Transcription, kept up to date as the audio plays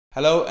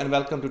Hello and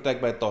welcome to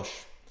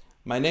TechByTosh.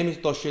 My name is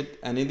Toshit,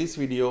 and in this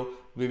video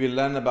we will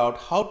learn about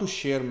how to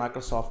share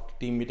Microsoft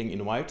Team meeting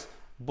invites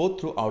both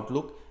through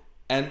Outlook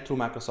and through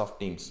Microsoft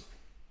Teams.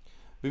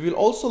 We will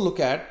also look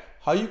at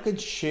how you can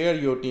share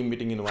your team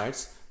meeting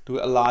invites to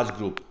a large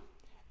group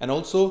and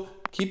also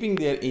keeping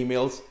their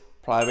emails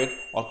private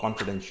or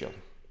confidential.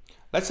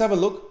 Let's have a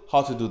look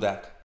how to do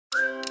that.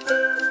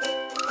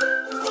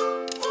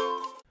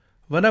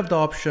 One of the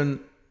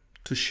options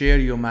to share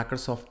your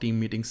Microsoft Team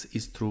meetings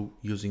is through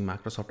using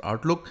Microsoft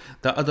Outlook.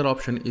 The other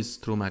option is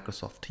through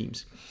Microsoft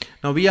Teams.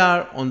 Now we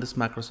are on this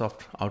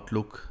Microsoft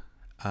Outlook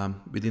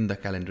within the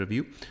calendar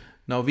view.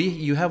 Now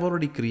you have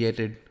already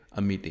created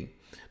a meeting.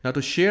 Now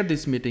to share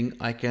this meeting,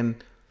 I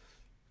can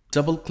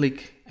double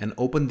click and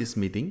open this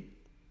meeting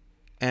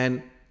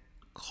and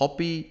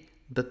copy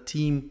the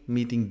team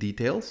meeting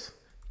details.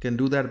 You can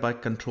do that by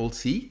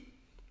Control-C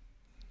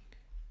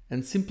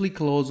and simply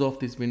close off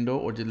this window,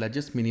 or let's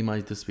just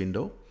minimize this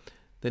window.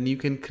 Then you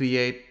can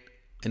create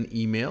an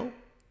email.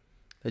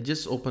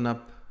 Just open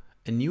up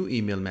a new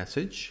email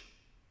message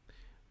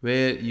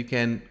where you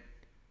can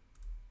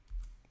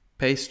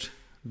paste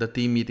the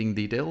team meeting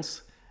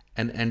details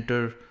and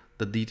enter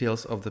the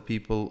details of the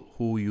people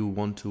who you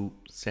want to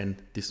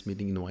send this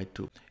meeting invite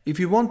to. If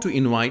you want to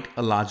invite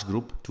a large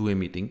group to a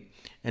meeting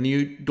and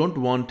you don't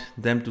want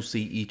them to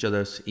see each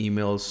other's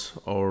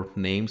emails or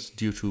names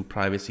due to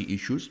privacy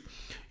issues,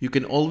 you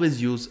can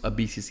always use a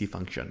BCC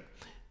function.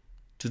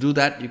 To do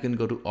that, you can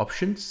go to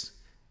Options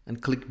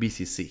and click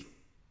BCC.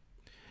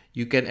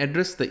 You can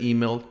address the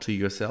email to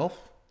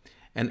yourself,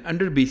 and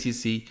under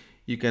BCC,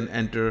 you can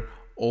enter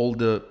all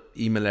the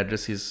email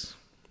addresses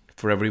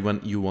for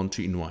everyone you want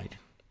to invite.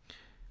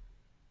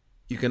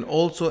 You can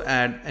also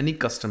add any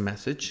custom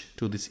message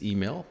to this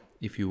email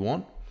if you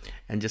want,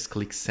 and just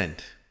click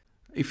Send.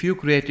 If you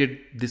created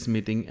this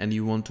meeting and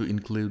you want to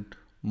include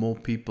more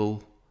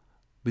people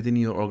within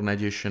your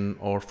organization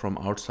or from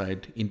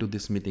outside into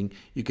this meeting,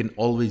 you can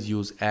always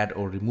use add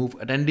or remove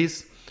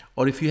attendees.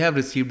 Or if you have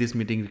received this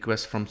meeting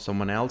request from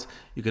someone else,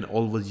 you can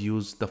always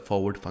use the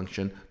forward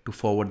function to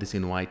forward this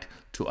invite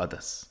to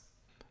others.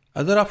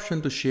 Other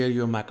option to share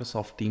your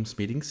Microsoft Teams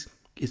meetings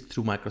is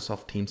through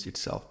Microsoft Teams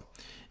itself.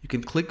 You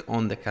can click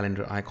on the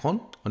calendar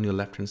icon on your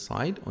left hand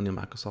side on your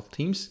Microsoft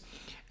Teams,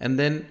 and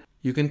then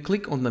you can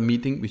click on the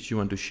meeting which you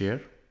want to share,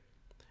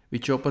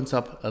 which opens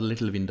up a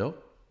little window.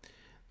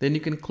 Then you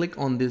can click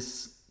on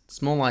this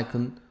small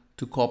icon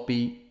to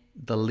copy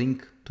the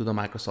link to the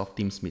Microsoft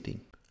Teams meeting.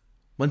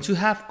 Once you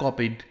have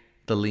copied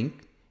the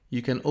link,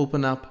 you can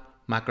open up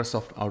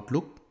Microsoft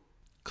Outlook,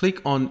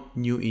 click on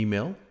New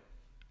Email,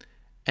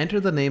 enter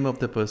the name of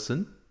the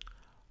person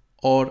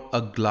or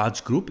a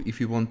large group if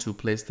you want to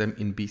place them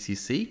in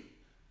BCC,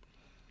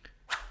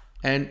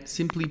 and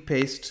simply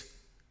paste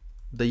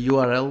the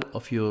URL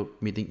of your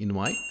meeting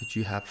invite which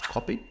you have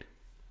copied.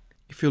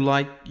 If you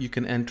like, you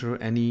can enter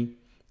any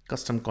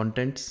custom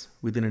contents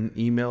within an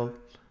email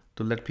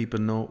to let people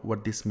know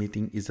what this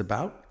meeting is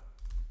about,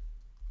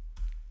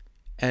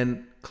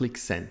 and click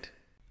Send.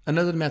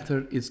 Another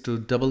method is to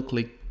double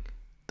click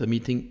the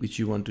meeting which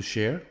you want to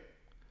share,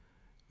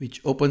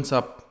 which opens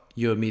up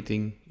your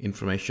meeting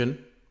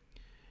information.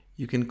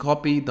 You can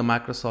copy the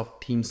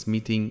Microsoft Teams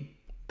meeting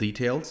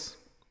details,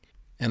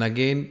 and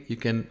again you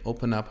can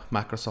open up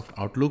Microsoft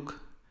Outlook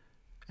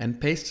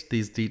and paste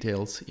these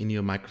details in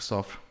your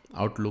Microsoft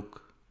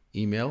Outlook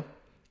email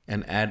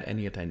and add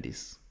any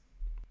attendees.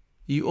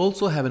 You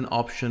also have an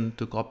option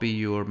to copy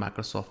your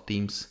Microsoft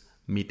Teams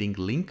meeting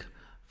link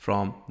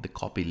from the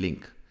copy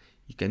link.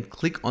 You can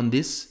click on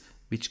this,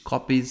 which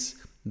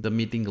copies the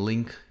meeting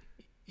link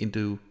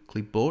into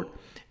clipboard,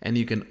 and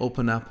you can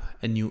open up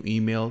a new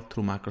email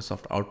through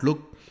Microsoft Outlook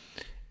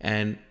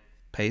and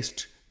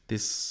paste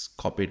this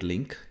copied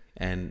link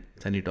and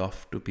send it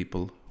off to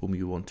people whom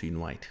you want to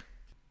invite.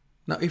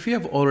 Now, if you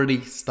have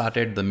already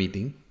started the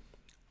meeting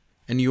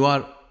and you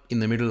are in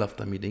the middle of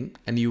the meeting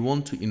and you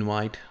want to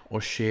invite or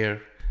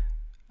share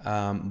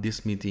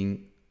this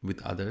meeting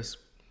with others,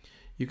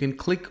 you can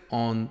click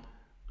on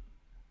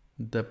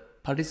the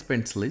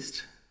participants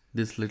list,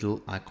 this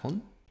little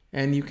icon,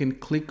 and you can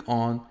click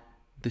on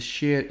the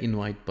share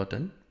invite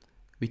button,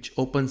 which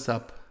opens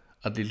up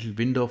a little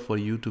window for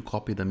you to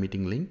copy the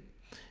meeting link.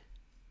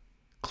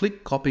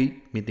 Click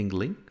copy meeting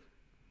link,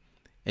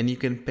 and you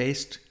can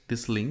paste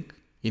this link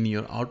in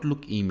your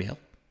Outlook email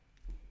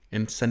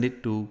and send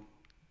it to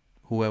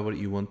whoever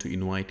you want to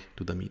invite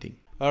to the meeting.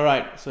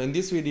 Alright, so in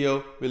this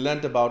video, we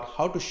learned about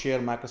how to share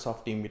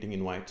Microsoft Team meeting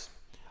invites.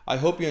 I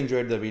hope you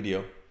enjoyed the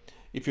video.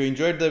 If you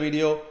enjoyed the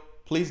video,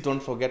 please don't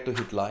forget to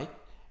hit like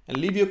and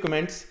leave your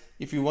comments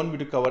if you want me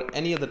to cover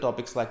any other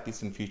topics like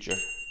this in future.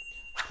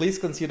 Please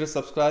consider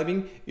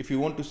subscribing if you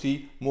want to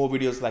see more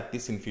videos like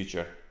this in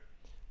future.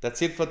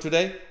 That's it for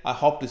today. I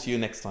hope to see you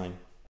next time.